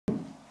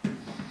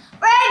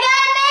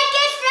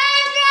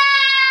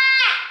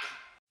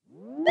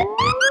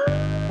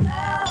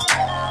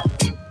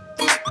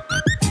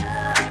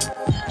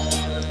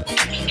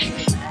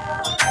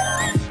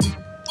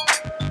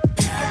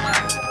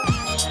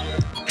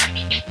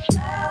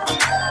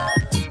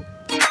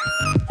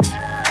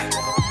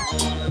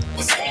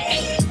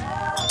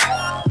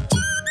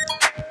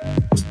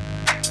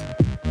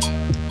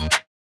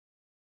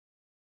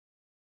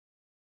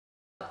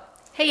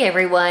Hey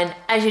everyone,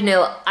 as you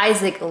know,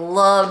 Isaac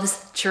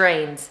loves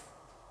trains.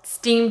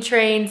 Steam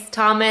trains,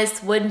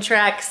 Thomas, wooden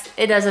tracks,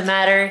 it doesn't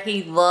matter,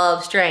 he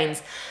loves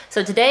trains.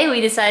 So today we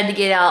decided to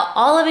get out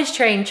all of his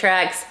train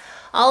tracks,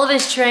 all of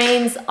his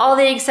trains, all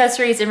the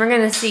accessories, and we're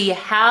gonna see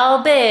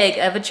how big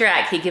of a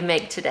track he can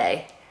make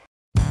today.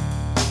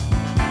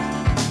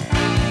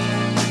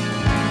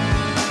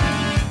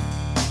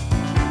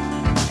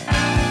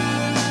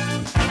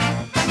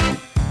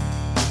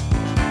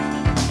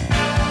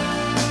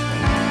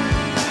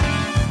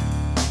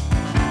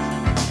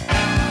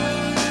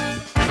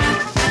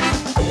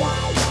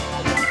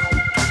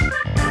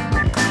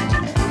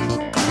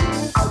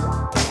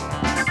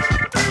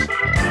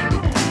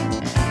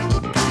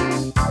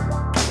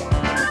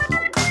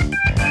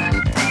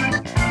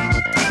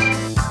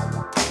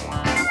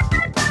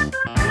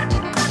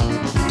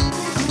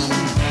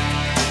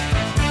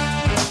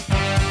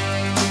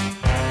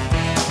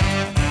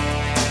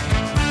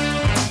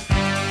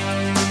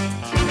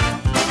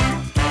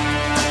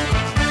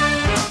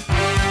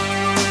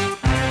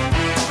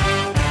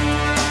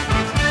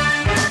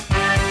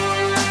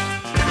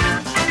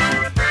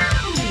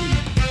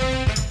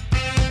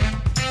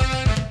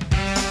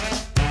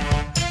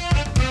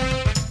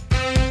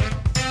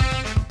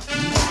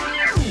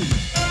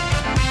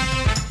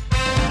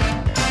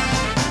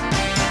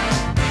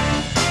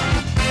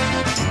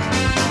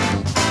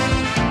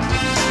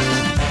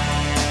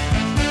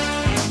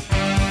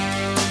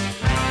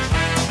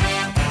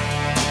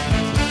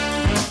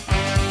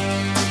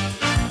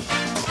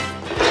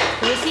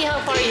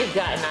 You've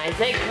gotten,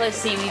 Isaac. Let's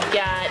see, we've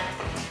got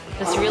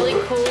this really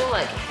cool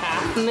like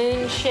half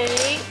moon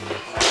shape.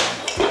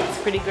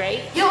 It's pretty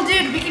great. Yo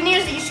dude, we can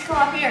use it. You should come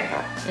up here.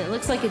 And it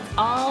looks like it's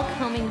all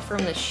coming from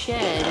the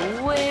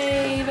shed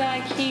way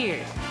back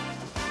here.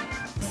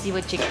 Let's see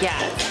what you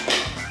got.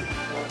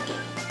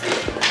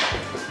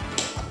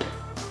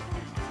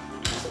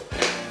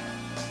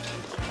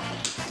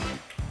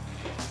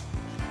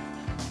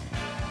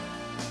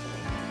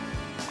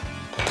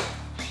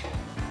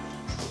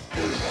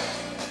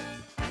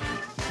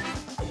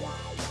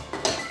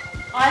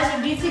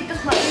 Isaac, do you think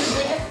this might be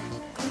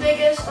the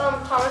biggest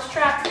Thomas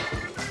track?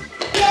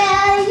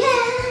 Yeah.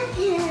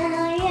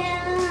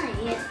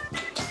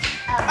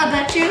 I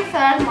bet you if I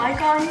had a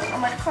mic on, a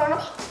microphone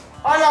on,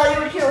 all you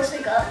would hear was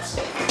hiccups.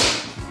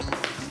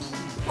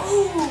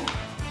 Ooh.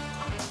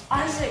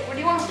 Isaac, where do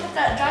you want to put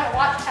that giant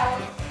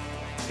watchtower?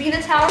 Be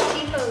the tower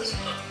T-pose.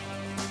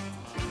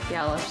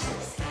 Yeah, let's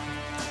see.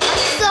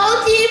 So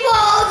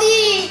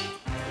T-Baldy!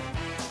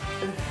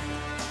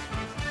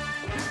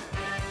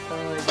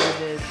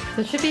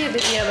 There should be a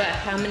video about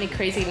how many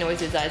crazy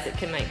noises Isaac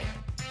can make.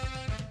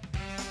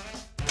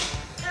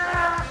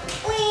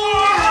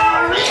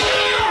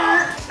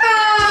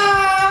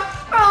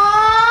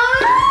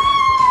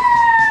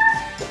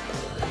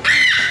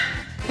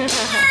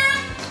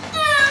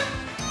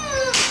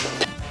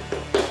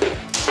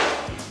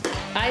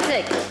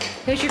 Isaac,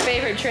 who's your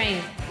favorite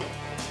train?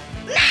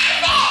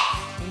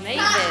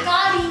 Mavis!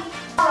 Scotty!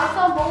 Oh, I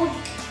saw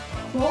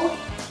Boldy.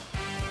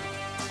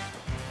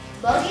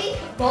 Buggy?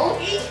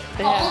 Bulgy?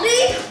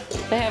 Baldy?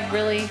 They have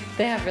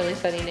really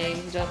funny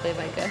names, don't they,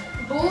 Micah?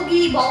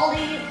 Bulgy,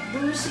 Baldy,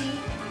 Boozy,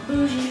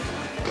 Bougie.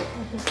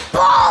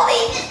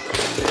 Baldy!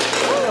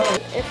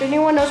 If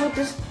anyone knows what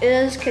this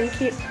is, can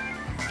keep,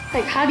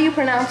 like, how do you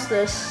pronounce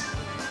this?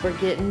 We're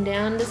getting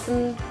down to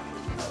some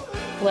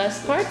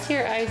less parts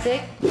here,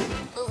 Isaac.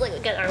 Looks like we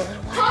got our little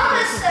one.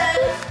 Thomas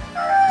says.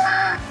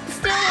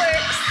 Still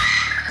works.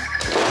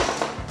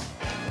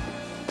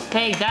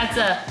 Hey, that's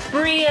a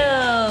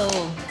Brio.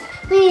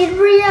 We need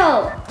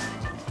Rio.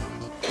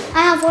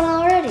 I have one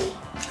already.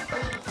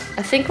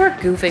 I think we're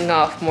goofing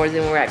off more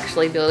than we're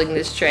actually building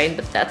this train,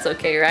 but that's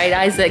okay, right,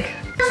 Isaac?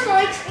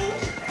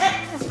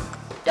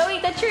 Don't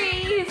eat the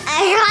trees.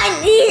 I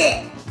need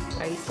it.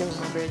 Are you still on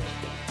my bridge?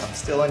 I'm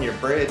still on your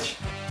bridge.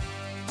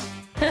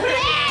 Wait! Get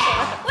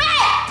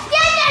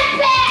that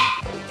back!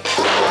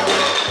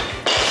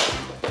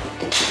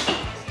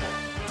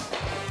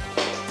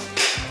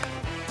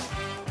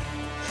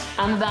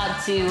 I'm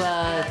about to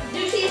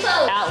Do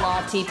T-pose.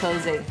 outlaw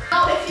T-posing.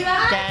 Oh, if you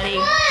have Daddy,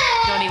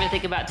 don't even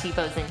think about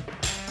T-posing.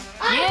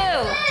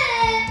 You!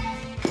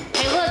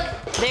 Hey, look,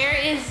 there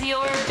is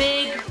your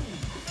big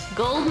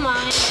gold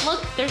mine.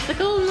 Look, there's the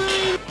gold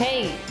mine.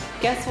 Hey,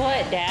 guess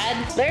what,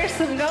 Dad? There's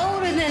some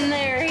gold in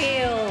their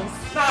heels.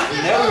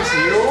 Those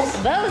heels?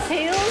 Those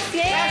heels,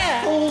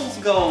 yeah. That's fool's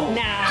gold.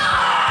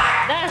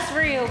 Nah, that's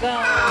real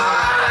gold.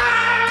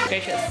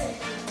 Gracious.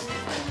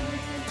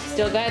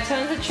 Still got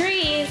tons of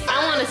trees.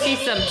 I want to see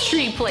some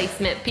tree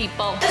placement,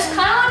 people. It's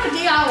kind of like a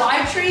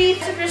DIY tree.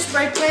 If you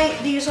spray paint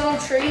these little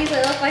trees,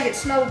 they look like it's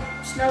snowing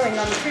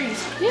on the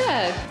trees.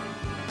 Yeah.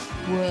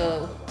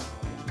 Whoa.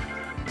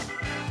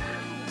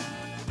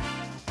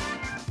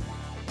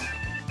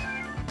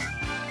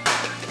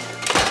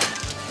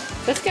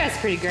 This guy's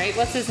pretty great.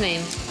 What's his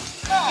name?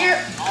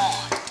 Here.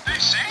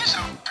 This is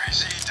a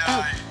busy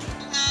day.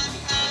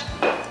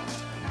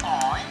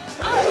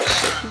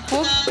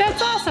 Well,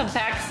 that's awesome,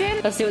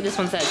 Paxton. Let's see what this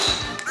one says.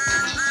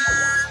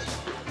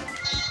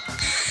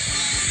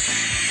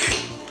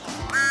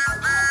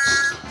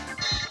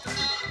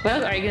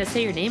 Well, are you gonna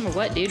say your name or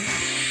what, dude?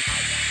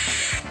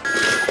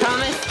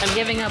 Thomas, I'm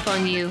giving up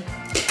on you.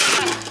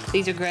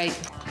 These are great.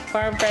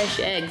 Farm fresh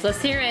eggs.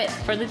 Let's hear it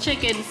for the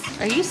chickens.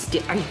 Are you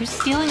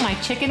stealing my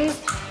chickens?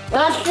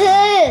 What's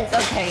this?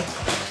 Okay.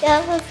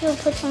 Yeah, let's go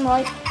put some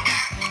light.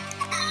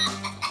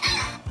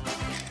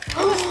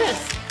 What's this?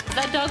 Is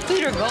that dog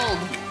food or gold?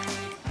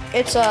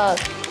 It's a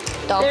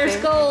dog There's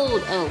food.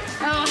 gold. Oh.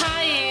 Oh,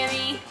 hi,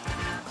 Annie.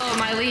 Oh,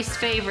 my least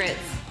favorites.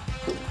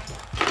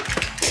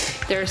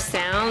 Their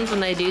sounds when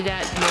they do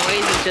that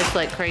noise is just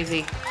like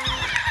crazy.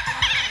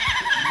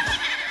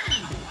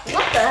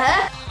 What the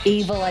heck?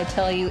 Evil, I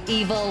tell you,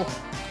 evil.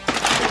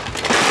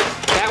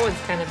 That one's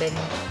kind of been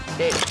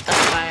bit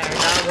up by our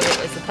dog when it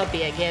was a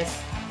puppy, I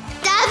guess.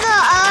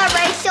 That's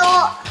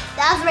Rachel.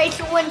 That's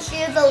Rachel when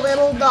she was a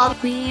little dog.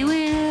 We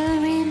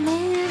will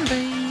remember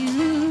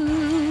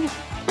you.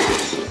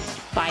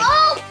 Bye.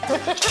 Oh!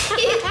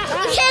 You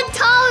can't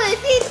Thomas.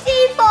 He's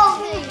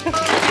defaulting.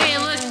 Hey,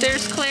 look,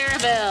 there's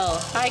Clarabelle.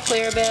 Hi,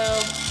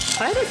 Clarabelle.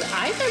 Why does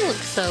Ivan look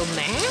so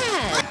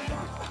mad?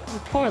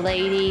 Poor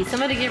lady.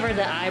 Somebody give her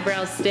the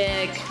eyebrow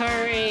stick.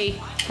 Hurry.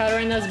 Cut her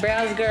in those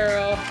brows,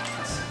 girl.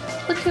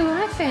 Look who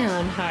I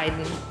found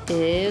hiding.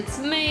 It's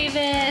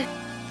Mavis.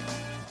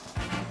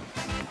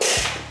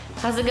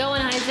 How's it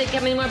going, Isaac? How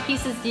many more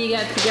pieces do you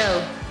got to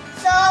go?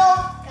 So,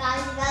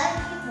 guys, you gotta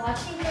keep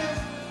watching this.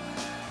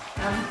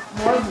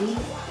 More of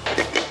these.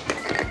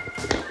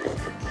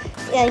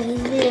 Yeah, he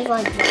did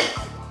like that.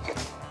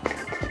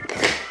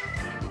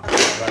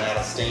 Run out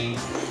of steam.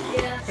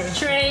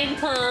 Train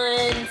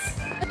puns.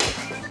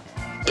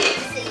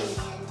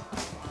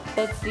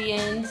 That's the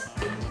end.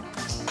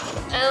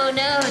 Oh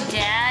no,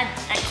 Dad.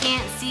 I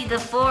can't see the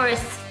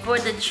forest for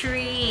the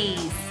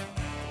trees.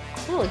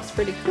 That looks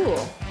pretty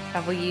cool.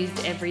 Have we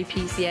used every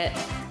piece yet?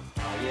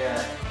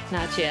 Yeah.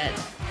 Not yet.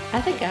 I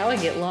think I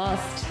would get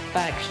lost if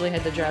I actually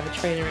had to drive a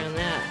train around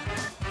that.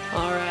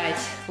 All right,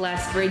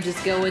 last bridge is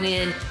going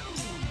in.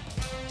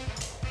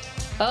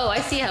 Oh, I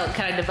see how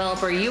kind of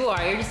developer you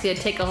are. You're just gonna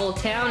take a whole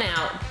town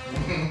out.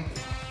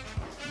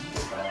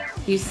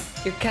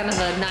 You're kind of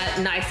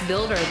a nice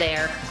builder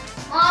there.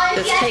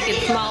 Just taking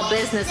small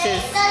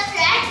businesses.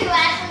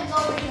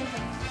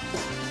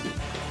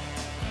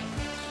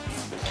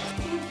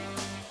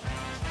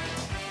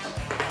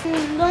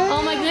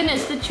 Oh my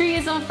goodness, the tree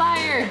is on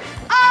fire.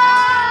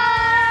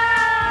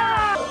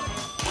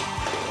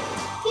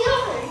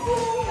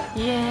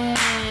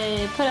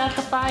 Yay, put out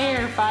the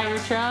fire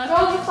truck.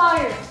 Throw the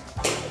fire.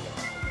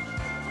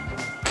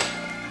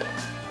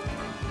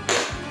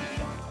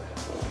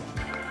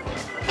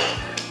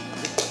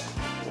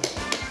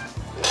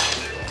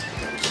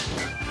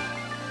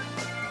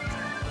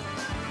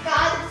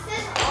 Guys, this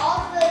is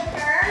all the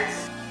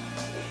turns.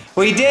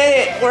 We did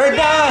it! We're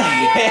done!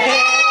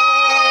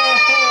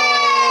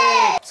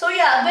 So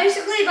yeah,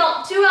 basically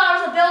about 2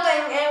 hours of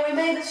building and we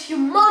made this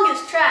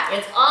humongous track.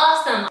 It's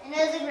awesome. And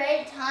it was a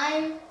great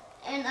time,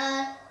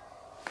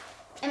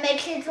 and make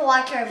sure to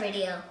watch our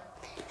video.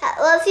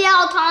 Let's see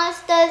how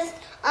Thomas does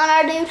on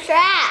our new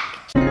track.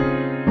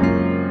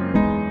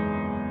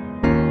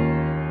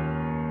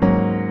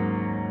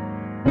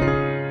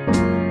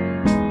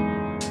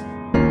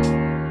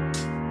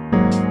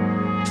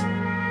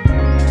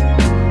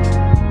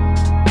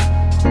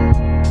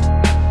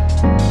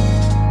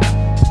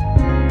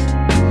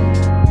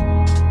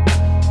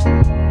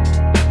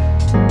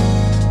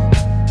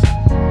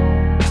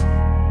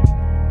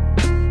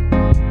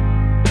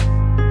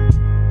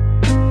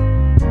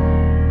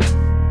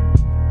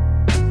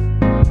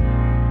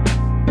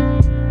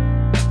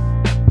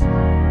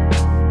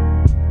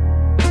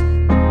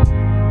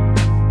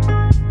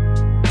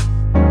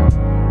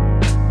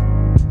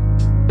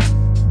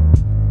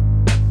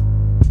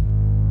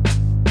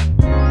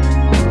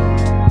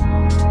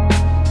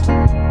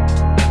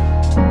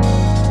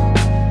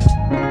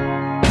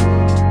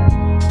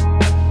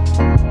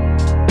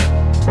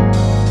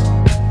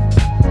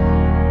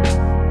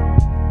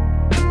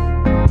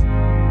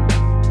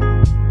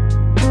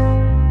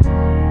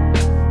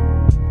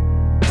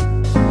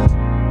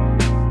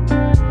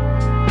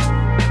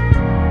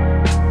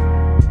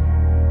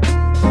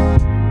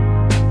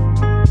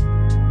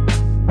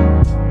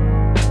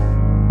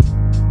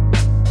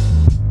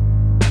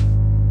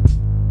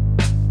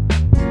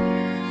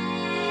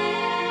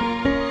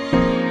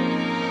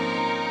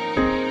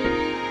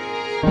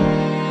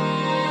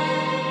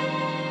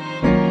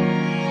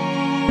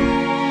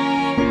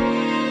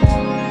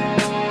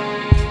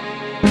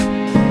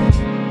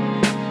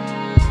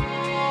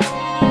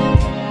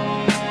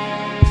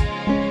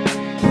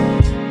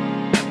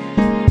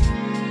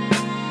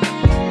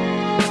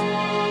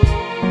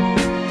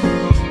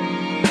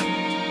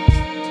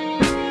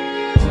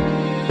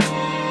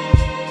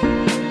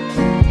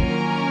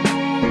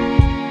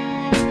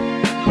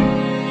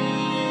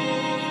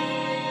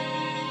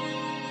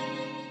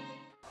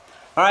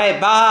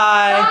 Alright,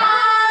 bye!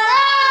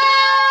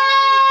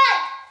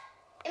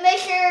 And make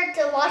sure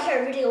to watch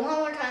our video one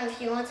more time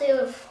if you want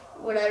to, if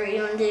whatever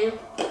you want to do.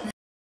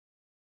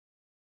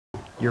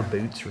 Your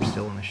boots were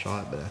still in the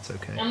shot, but that's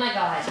okay. Oh my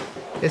God.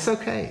 It's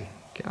okay.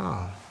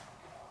 God.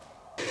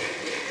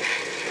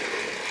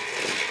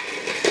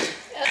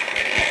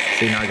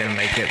 So you're not gonna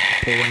make it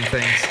pulling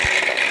things?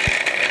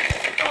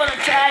 I'm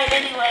gonna try it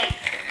anyway.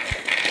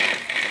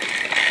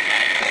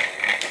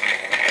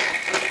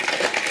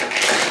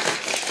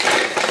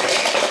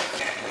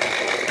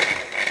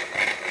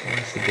 Why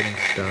is he getting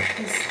stuck?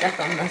 He's stuck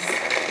on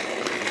this.